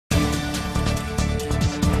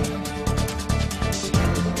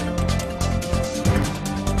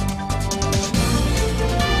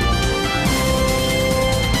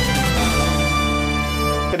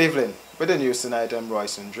the news tonight, I'm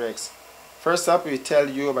Royston Drakes. First up, we tell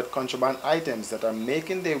you about contraband items that are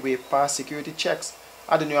making their way past security checks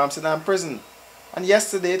at the New Amsterdam prison. And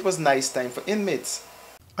yesterday it was nice time for inmates.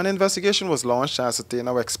 An investigation was launched to ascertain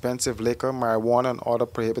how expensive liquor, marijuana and other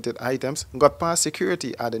prohibited items got past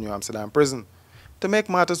security at the New Amsterdam prison. To make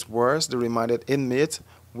matters worse, the remanded inmates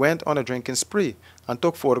went on a drinking spree and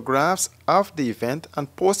took photographs of the event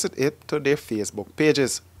and posted it to their Facebook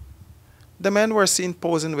pages. The men were seen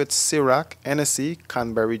posing with Ciroc, Hennessy,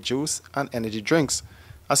 cranberry juice and energy drinks.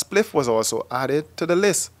 A spliff was also added to the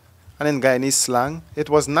list, and in Guyanese slang, it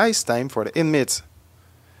was nice time for the inmates.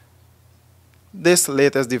 This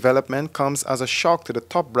latest development comes as a shock to the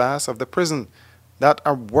top brass of the prison that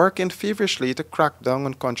are working feverishly to crack down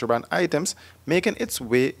on contraband items making its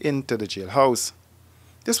way into the jailhouse.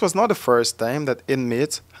 This was not the first time that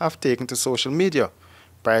inmates have taken to social media.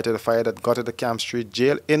 Prior to the fire that gutted the Camp Street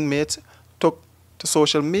jail, inmates took to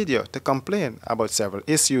social media to complain about several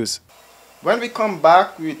issues. When we come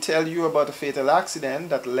back, we tell you about a fatal accident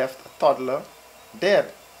that left a toddler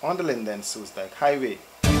dead on the Linden-Soestdijk Highway.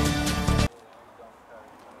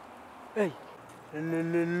 Hey,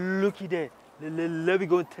 looky there. Let me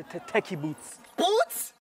go techie boots.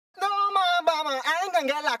 Boots? No, man, I ain't gonna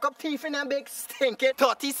get lock up teeth in them big stinky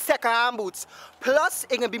 30-second boots. Plus,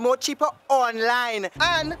 it can be more cheaper online.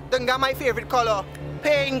 And then got my favorite color,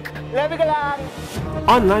 pink. Let me go along.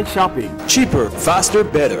 Online shopping. Cheaper, faster,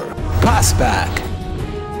 better. Passback.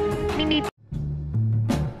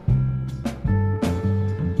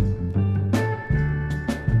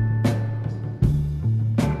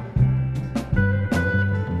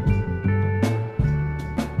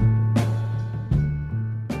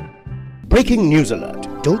 Breaking news alert.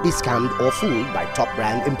 Don't be scammed or fooled by Top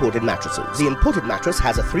Brand imported mattresses. The imported mattress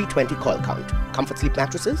has a 320 coil count. Comfort Sleep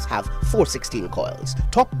mattresses have 416 coils.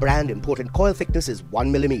 Top Brand imported coil thickness is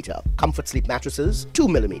 1 mm. Comfort Sleep mattresses, 2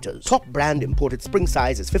 mm. Top Brand imported spring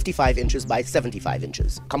size is 55 inches by 75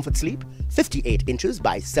 inches. Comfort Sleep, 58 inches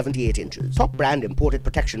by 78 inches. Top Brand imported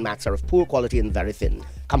protection mats are of poor quality and very thin.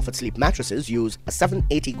 Comfort Sleep mattresses use a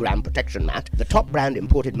 780-gram protection mat. The Top Brand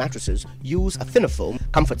imported mattresses use a thinner foam.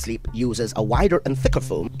 Comfort Sleep uses a wider and thicker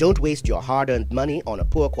foam. Don't waste your hard-earned money on a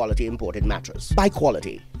poor quality imported mattress. Buy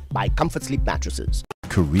quality. Buy Comfort Sleep mattresses.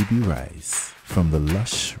 Caribe rice, from the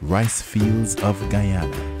lush rice fields of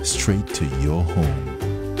Guyana, straight to your home.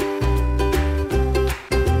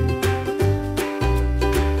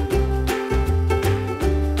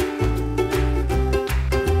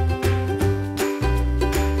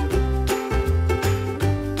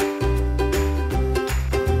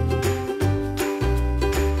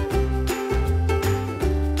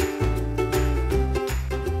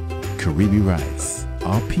 Caribe rice,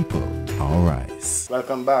 our people, our rice.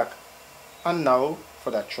 Welcome back. And now for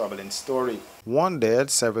that troubling story. One dead,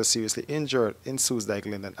 several seriously injured in Soestdijk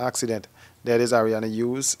Linden accident. That is Ariana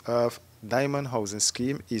Hughes of Diamond Housing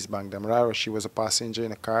Scheme, East Bank Demerara. She was a passenger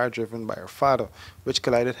in a car driven by her father, which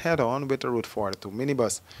collided head-on with a Route 42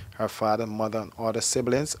 minibus. Her father, mother, and other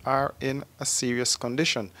siblings are in a serious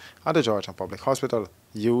condition at the Georgetown Public Hospital.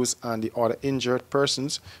 Hughes and the other injured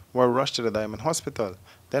persons were rushed to the Diamond Hospital,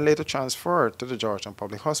 then later transferred to the Georgetown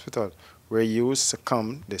Public Hospital, where Hughes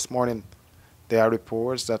succumbed this morning. There are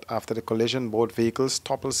reports that after the collision, both vehicles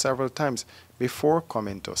toppled several times before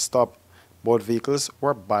coming to a stop. Both vehicles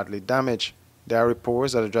were badly damaged. There are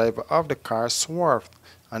reports that the driver of the car swerved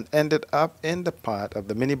and ended up in the path of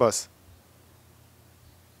the minibus.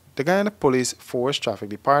 The Guyana Police Force Traffic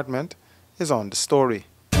Department is on the story.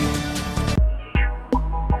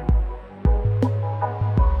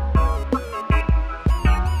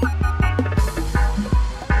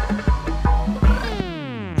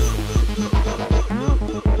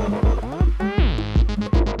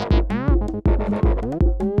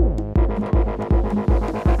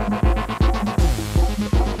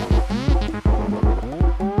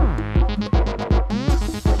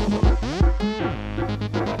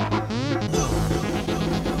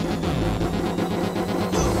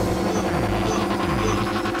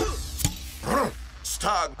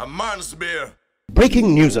 A man's beer.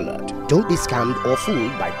 Breaking news alert. Don't be scammed or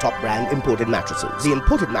fooled by Top Brand imported mattresses. The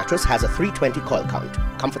imported mattress has a 320 coil count.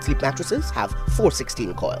 Comfort Sleep mattresses have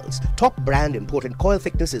 416 coils. Top Brand imported coil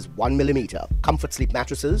thickness is 1 mm. Comfort Sleep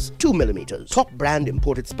mattresses, 2 mm. Top Brand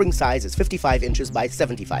imported spring size is 55 inches by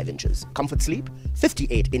 75 inches. Comfort Sleep,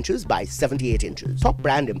 58 inches by 78 inches. Top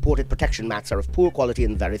Brand imported protection mats are of poor quality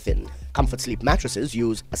and very thin. Comfort Sleep mattresses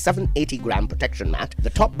use a 780-gram protection mat. The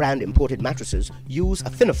Top Brand imported mattresses use a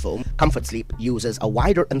thinner foam. Comfort Sleep uses a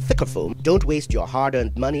wider and thicker foam. Don't waste your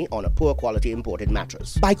hard-earned money on a poor quality imported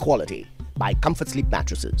mattress. Buy quality. Buy Comfort Sleep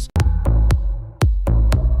mattresses.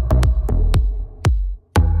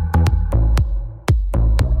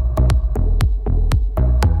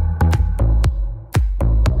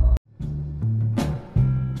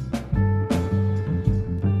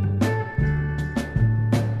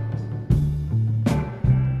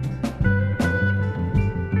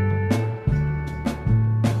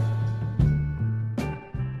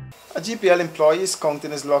 A GPL employee is counting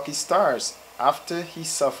his lucky stars after he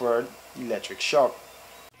suffered electric shock.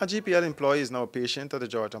 A GPL employee is now a patient at the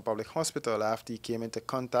Georgetown Public Hospital after he came into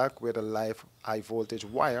contact with a live high voltage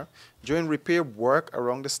wire during repair work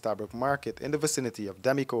around the Stabroek Market in the vicinity of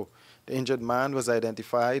Demico. The injured man was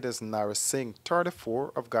identified as Nara Singh,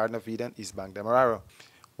 34, of Garden of Eden, East Bank, Demerara.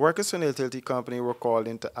 Workers from the utility company were called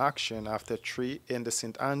into action after a tree in the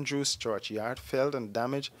St. Andrew's churchyard felled and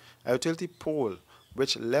damaged a utility pole,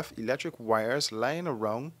 which left electric wires lying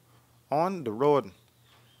around on the road.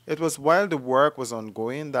 It was while the work was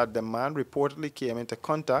ongoing that the man reportedly came into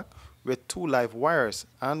contact with 2 live wires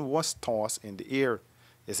and was tossed in the air.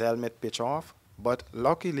 His helmet pitched off, but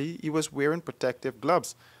luckily he was wearing protective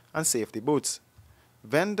gloves and safety boots.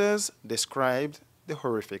 Vendors described the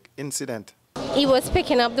horrific incident. He was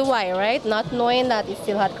picking up the wire, right, not knowing that it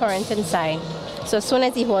still had current inside. So as soon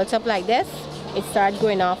as he holds up like this, it started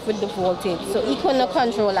going off with the voltage. So he couldn't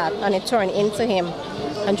control that, and it turned into him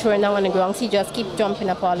and throwing down on the ground. So he just keep jumping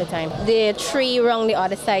up all the time. The tree around the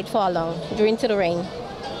other side fall down during the rain.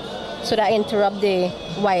 So that interrupt the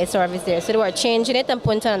wire service there. So they were changing it and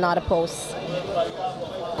putting on another post.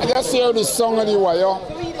 I just hear the song of the wire,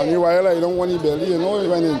 and the wire like don't want the belly, you know,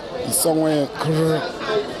 when the song went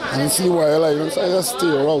and you see the wire like, so I just stay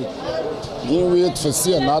around. You wait to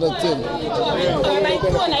see another thing.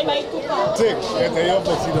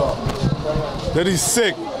 That is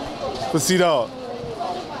sick. Proceed out.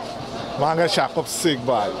 Man got shocked up sick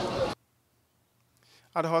bad.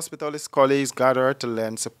 At the hospital, his colleagues gathered to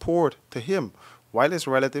lend support to him while his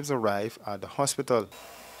relatives arrived at the hospital.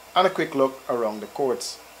 And a quick look around the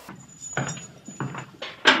courts.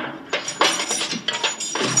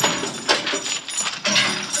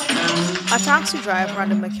 A taxi driver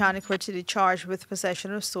and a mechanic were today charged with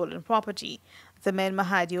possession of stolen property. The men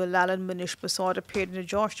Mahadi Ulal and Munish Basod appeared in the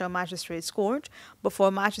Georgetown Magistrates Court before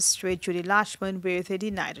Magistrate Judy Lashman, where they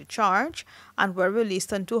denied a charge and were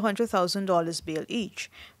released on $200,000 bail each.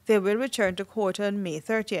 They will return to court on May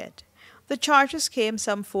 30th. The charges came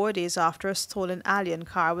some 4 days after a stolen alien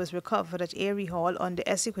car was recovered at Erie Hall on the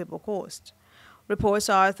Essequibo coast. Reports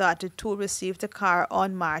are that the two received the car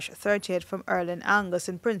on March 30th from Erlen Angus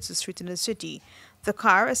in Princess Street in the city. The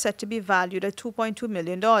car is said to be valued at $2.2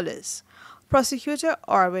 million. Prosecutor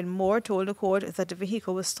Arwin Moore told the court that the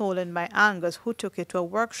vehicle was stolen by Angus, who took it to a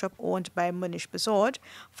workshop owned by Munish Basod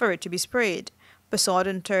for it to be sprayed. Basod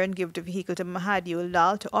in turn gave the vehicle to Mahadi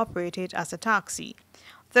Ulal to operate it as a taxi.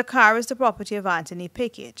 The car is the property of Anthony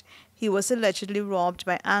Pickett. He was allegedly robbed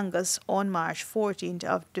by Angus on March 14th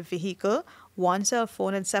of the vehicle, 1 cell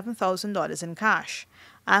phone and $7,000 in cash.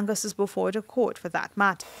 Angus is before the court for that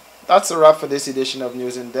matter. That's a wrap for this edition of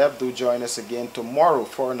News in Depth. Do join us again tomorrow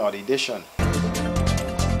for another edition.